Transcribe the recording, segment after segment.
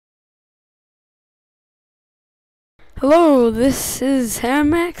Hello, this is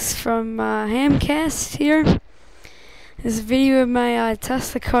Hammmax from Hammcast here. This is a video of my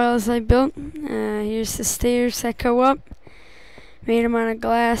Tesla coils I built. Here's the stairs that go up. Made them out of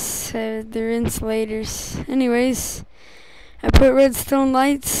glass. They're insulators. Anyways, I put redstone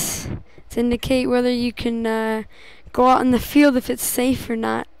lights to indicate whether you can go out in the field if it's safe or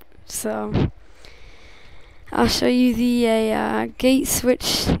not. So, I'll show you the gate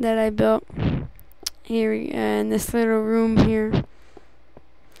switch that I built. Here in this little room here.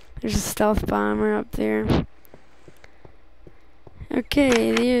 There's a stealth bomber up there.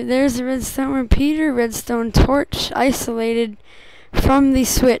 Okay, there's a redstone repeater, redstone torch, isolated from the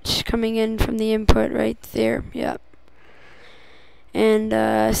switch coming in from the input right there. Yep. And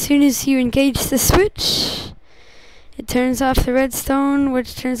as soon as you engage the switch, it turns off the redstone,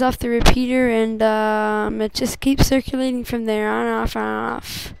 which turns off the repeater, and it just keeps circulating from there, on and off, on and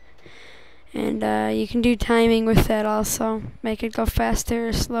off. And you can do timing with that also, make it go faster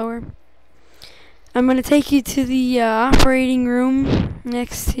or slower. I'm going to take you to the operating room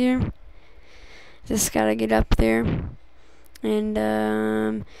next here. Just gotta get up there. And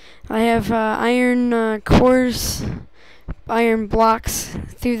I have iron cores, iron blocks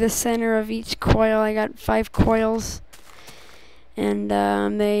through the center of each coil. I got 5 coils. And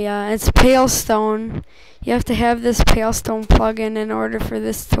it's pale stone. You have to have this pale stone plug-in in order for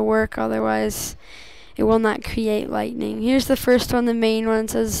this to work, otherwise it will not create lightning. Here's the first one, the main one. It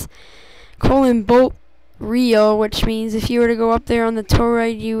says bolt real, which means if you were to go up there on the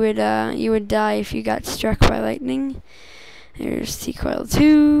toroid, you would die if you got struck by lightning. There's T-coil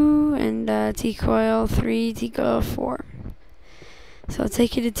 2 and T-coil 3, T-coil 4. So I'll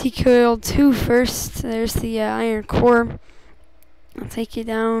take you to T-coil 2 first. There's the iron core. I'll take you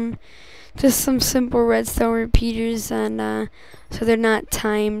down. Just some simple redstone repeaters, and so they're not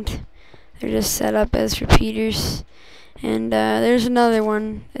timed. They're just set up as repeaters. And there's another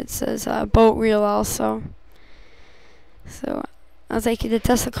one that says bolt reel also. So I'll take you to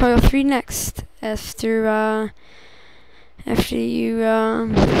Tesla coil 3 next. After you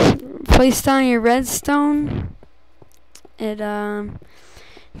place down your redstone,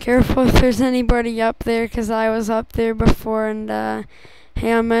 careful if there's anybody up there, because I was up there before, and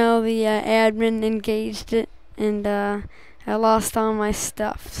Hammel, the admin, engaged it, and I lost all my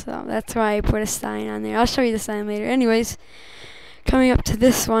stuff. So that's why I put a sign on there. I'll show you the sign later. Anyways, coming up to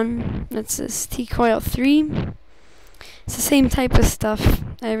this one, it says T-coil 3. It's the same type of stuff,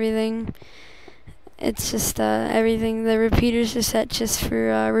 everything. It's just everything. The repeaters are set just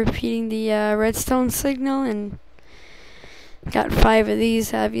for repeating the redstone signal, and got 5 of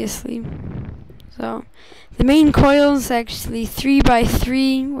these, obviously. So the main coil is actually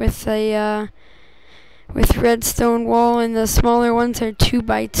 3x3 with a with redstone wall, and the smaller ones are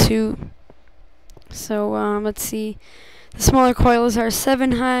 2x2. So let's see. The smaller coils are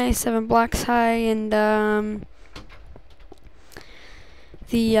 7 high, 7 blocks high, and the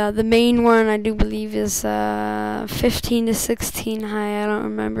main one I do believe is 15 to 16 high. I don't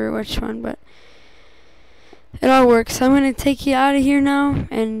remember which one, but it all works. So I'm gonna take you out of here now,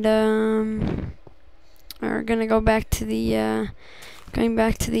 and we're gonna go back to the going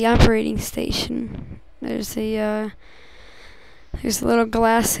back to the operating station. There's a little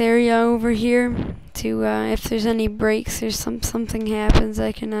glass area over here to if there's any breaks or something happens,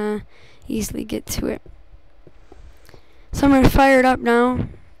 I can easily get to it. So I'm gonna fire it up now,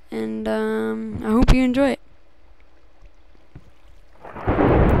 and I hope you enjoy it.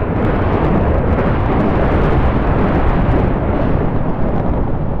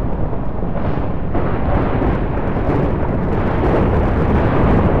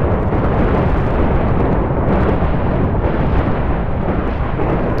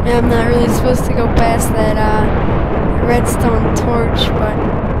 I'm not really supposed to go past that redstone torch, but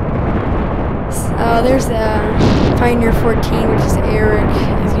there's Pioneer 14, which is Eric,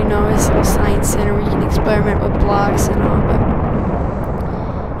 as you know, his little science center where you can experiment with blocks and all.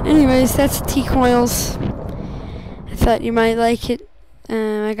 But anyways, that's T-coils. I thought you might like it.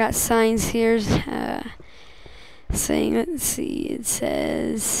 I got signs here saying, let's see, it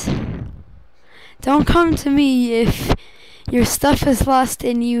says, "Don't come to me if your stuff is lost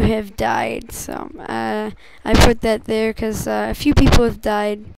and you have died." So I put that there because a few people have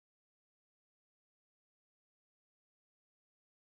died.